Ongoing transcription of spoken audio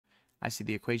I see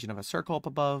the equation of a circle up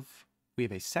above. We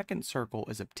have a second circle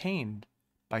is obtained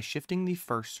by shifting the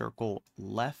first circle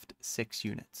left 6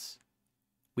 units.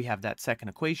 We have that second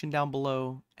equation down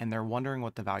below, and they're wondering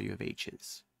what the value of h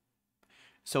is.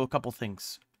 So a couple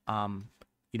things.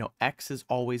 X is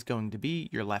always going to be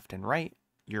your left and right.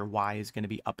 Your y is going to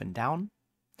be up and down.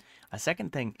 A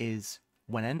second thing is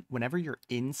whenever you're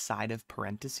inside of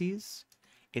parentheses,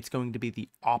 it's going to be the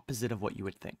opposite of what you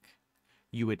would think.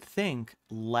 You would think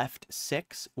left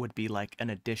 6 would be like an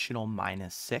additional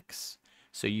minus 6.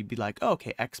 So you'd be like, oh,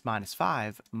 okay, x minus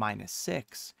 5 minus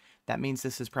 6. That means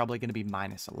this is probably going to be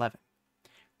minus 11.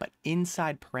 But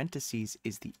inside parentheses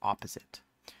is the opposite.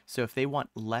 So if they want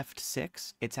left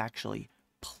 6, it's actually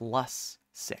plus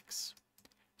 6.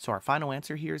 So our final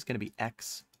answer here is going to be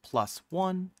x plus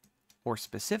 1, or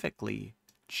specifically,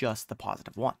 just the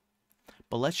positive 1.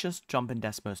 But let's just jump in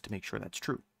Desmos to make sure that's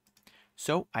true.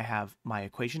 So I have my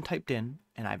equation typed in,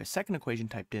 and I have a second equation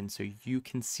typed in so you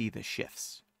can see the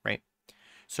shifts, right?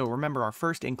 So remember our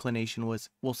first inclination was,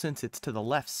 well, since it's to the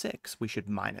left 6, we should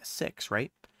minus 6,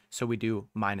 right? So we do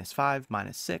minus 5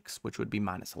 minus 6, which would be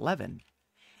minus 11.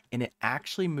 And it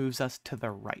actually moves us to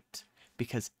the right,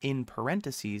 because in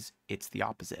parentheses, it's the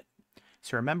opposite.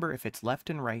 So remember, if it's left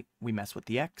and right, we mess with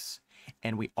the x,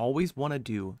 and we always want to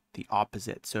do the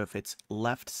opposite. So if it's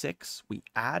left 6, we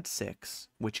add 6,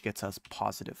 which gets us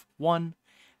positive 1.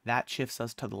 That shifts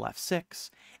us to the left 6.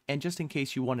 And just in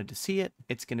case you wanted to see it,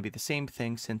 it's going to be the same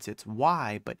thing since it's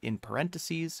y, but in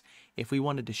parentheses. If we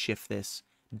wanted to shift this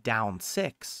down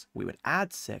 6, we would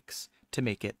add 6 to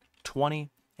make it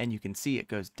 20. And you can see it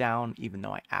goes down even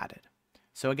though I added.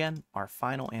 So again, our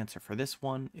final answer for this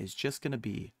one is just going to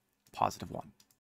be positive 1.